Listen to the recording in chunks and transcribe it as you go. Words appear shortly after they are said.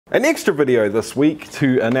An extra video this week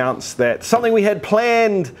to announce that something we had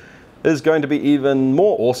planned is going to be even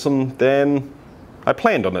more awesome than I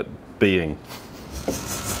planned on it being.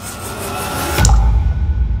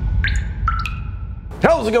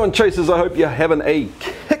 How's it going, chasers? I hope you're having a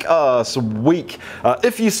kick-ass week.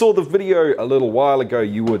 If you saw the video a little while ago,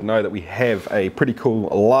 you would know that we have a pretty cool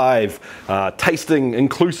live tasting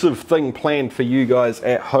inclusive thing planned for you guys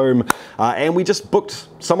at home, and we just booked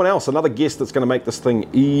someone else, another guest that's going to make this thing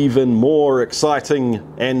even more exciting,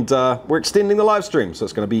 and we're extending the live stream, so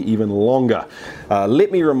it's going to be even longer.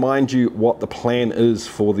 Let me remind you what the plan is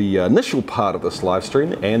for the initial part of this live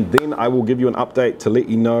stream, and then I will give you an update to let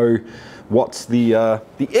you know what's the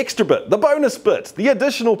extra bit, the bonus bit, the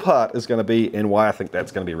additional part is going to be, and why I think that's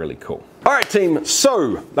going to be really cool. All right, team,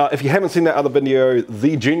 so if you haven't seen that other video,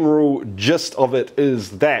 the general gist of it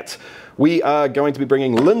is that we are going to be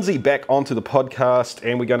bringing Lindsay back onto the podcast,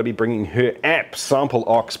 and we're going to be bringing her app, Sample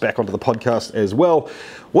Ox, back onto the podcast as well.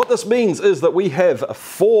 What this means is that we have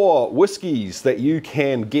 4 whiskies that you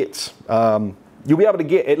can get. You'll be able to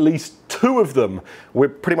get at least 2 of them. We're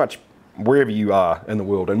pretty much wherever you are in the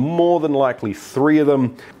world, and more than likely 3 of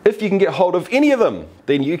them. If you can get hold of any of them,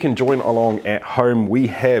 then you can join along at home. We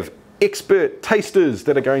have expert tasters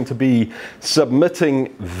that are going to be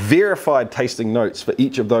submitting verified tasting notes for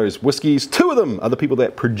each of those whiskies. 2 of them are the people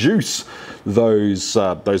that produce those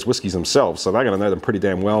whiskies themselves, so they're going to know them pretty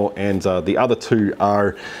damn well, and the other 2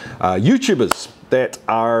 are YouTubers that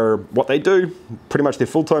are, what they do, pretty much their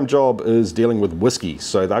full-time job is dealing with whiskey,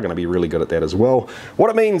 so they're going to be really good at that as well. What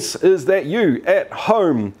it means is that you at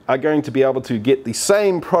home are going to be able to get the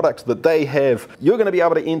same product that they have. You're going to be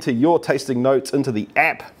able to enter your tasting notes into the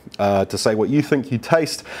app to say what you think you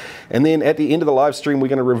taste, and then at the end of the live stream we're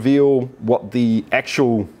going to reveal what the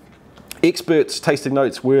actual experts tasting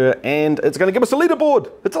notes were, and it's going to give us a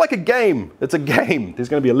leaderboard. It's like a game. It's a game. There's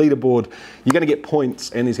going to be a leaderboard. You're going to get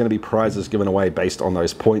points, and there's going to be prizes given away based on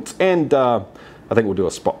those points, and I think we'll do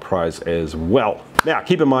a spot prize as well. Now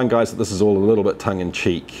keep in mind, guys, that this is all a little bit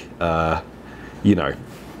tongue-in-cheek. You know,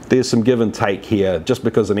 there's some give and take here. Just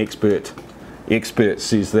because an expert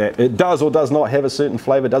says that it does or does not have a certain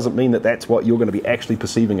flavor doesn't mean that that's what you're going to be actually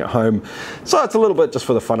perceiving at home. So it's a little bit just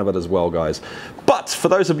for the fun of it as well, guys. But for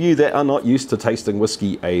those of you that are not used to tasting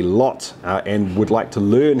whiskey a lot and would like to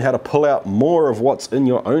learn how to pull out more of what's in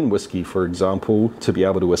your own whiskey, for example, to be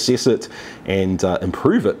able to assess it and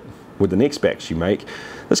improve it with the next batch you make,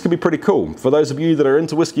 this can be pretty cool. For those of you that are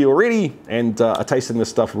into whiskey already and are tasting this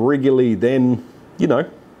stuff regularly, then, you know,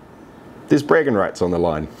 there's bragging rights on the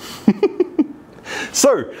line.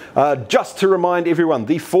 So, just to remind everyone,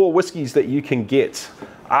 the 4 whiskies that you can get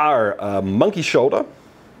are Monkey Shoulder,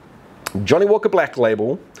 Johnnie Walker Black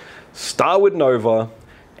Label, Starward Nova,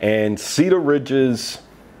 and Cedar Ridge's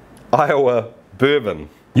Iowa Bourbon.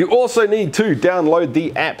 You also need to download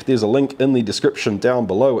the app. There's a link in the description down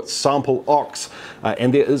below. It's Sample Ox,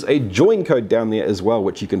 and there is a join code down there as well,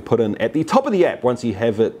 which you can put in at the top of the app once you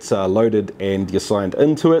have it loaded and you're signed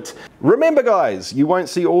into it. Remember, guys, you won't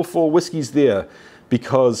see all 4 whiskies there,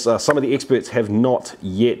 because some of the experts have not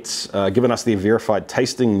yet given us their verified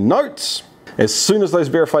tasting notes. As soon as those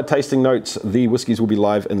verified tasting notes, the whiskies will be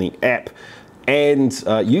live in the app, and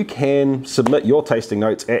you can submit your tasting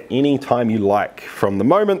notes at any time you like, from the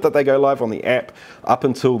moment that they go live on the app up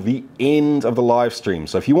until the end of the live stream.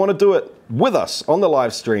 So if you want to do it with us on the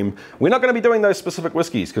live stream, we're not going to be doing those specific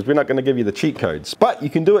whiskies because we're not going to give you the cheat codes, but you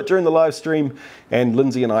can do it during the live stream, and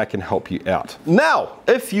Lindsay and I can help you out. Now,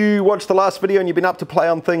 if you watched the last video and you've been up to play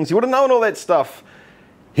on things, you would have known all that stuff.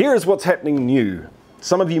 Here is what's happening new.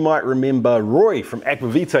 Some of you might remember Roy from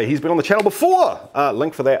Aquavita. He's been on the channel before.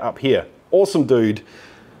 Link for that up here. Awesome dude,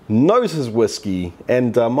 knows his whiskey,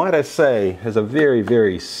 and might I say, has a very,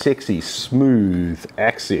 very sexy, smooth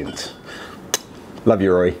accent. Love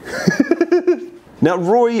you, Roy. Now,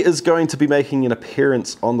 Roy is going to be making an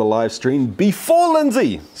appearance on the live stream before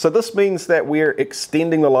Lindsay. So this means that we're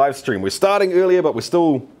extending the live stream. We're starting earlier, but we're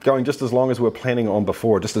still going just as long as we were planning on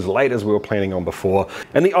before, just as late as we were planning on before.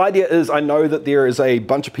 And the idea is, I know that there is a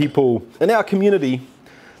bunch of people in our community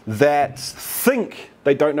that think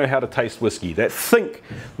they don't know how to taste whiskey, that think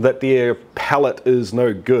that their palate is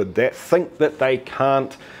no good, that think that they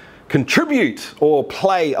can't contribute or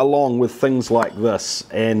play along with things like this.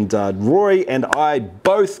 And Roy and I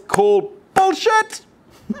both call bullshit.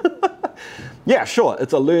 Yeah, sure,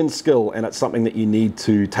 it's a learned skill and it's something that you need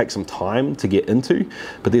to take some time to get into,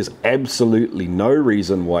 but there's absolutely no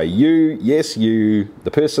reason why you, yes you,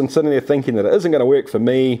 the person sitting there thinking that it isn't going to work for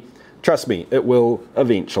me, trust me, it will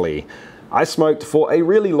eventually. I smoked for a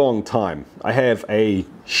really long time. I have a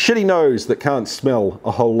shitty nose that can't smell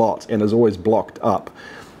a whole lot and is always blocked up.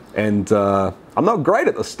 And I'm not great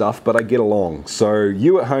at this stuff, but I get along. So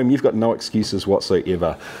you at home, you've got no excuses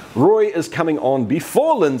whatsoever. Roy is coming on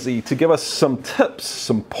before Lindsay to give us some tips,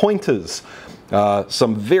 some pointers,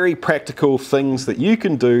 some very practical things that you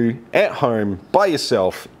can do at home by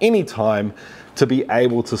yourself anytime to be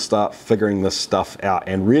able to start figuring this stuff out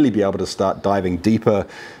and really be able to start diving deeper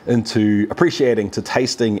into appreciating, to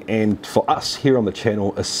tasting, and for us here on the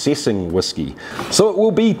channel, assessing whiskey. So it will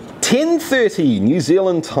be 10:30 New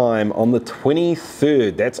Zealand time on the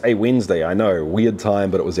 23rd. That's a Wednesday, I know, weird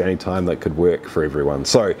time, but it was the only time that could work for everyone.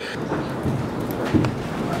 So,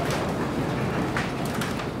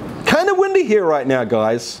 kind of windy here right now,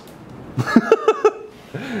 guys.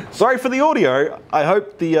 Sorry for the audio. I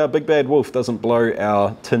hope the big bad wolf doesn't blow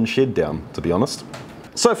our tin shed down, to be honest.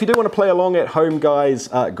 So if you do want to play along at home, guys,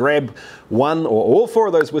 grab one or all four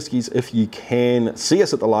of those whiskies if you can. See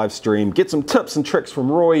us at the live stream. Get some tips and tricks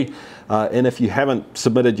from Roy. And if you haven't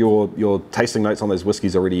submitted your tasting notes on those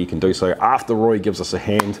whiskies already, you can do so after Roy gives us a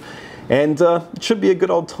hand. And it should be a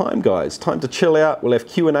good old time, guys. Time to chill out. We'll have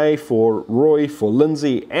Q&A for Roy, for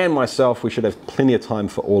Lindsay, and myself. We should have plenty of time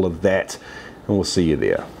for all of that. And we'll see you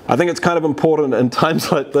there. I think it's kind of important in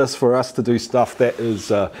times like this for us to do stuff that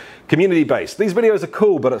is community-based. These videos are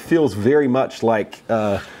cool, but it feels very much like,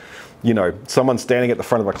 you know, someone standing at the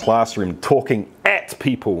front of a classroom talking at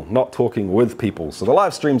people, not talking with people. So the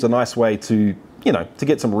live stream's a nice way to, you know, to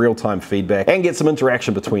get some real-time feedback and get some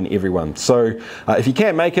interaction between everyone. So if you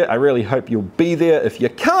can make it, I really hope you'll be there. If you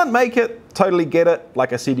can't make it, totally get it.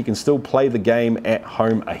 Like I said, you can still play the game at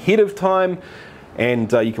home ahead of time,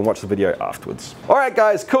 and you can watch the video afterwards. All right,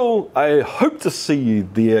 guys, cool. I hope to see you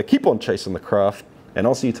there. Keep on chasing the craft, and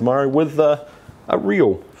I'll see you tomorrow with a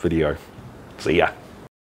real video. See ya.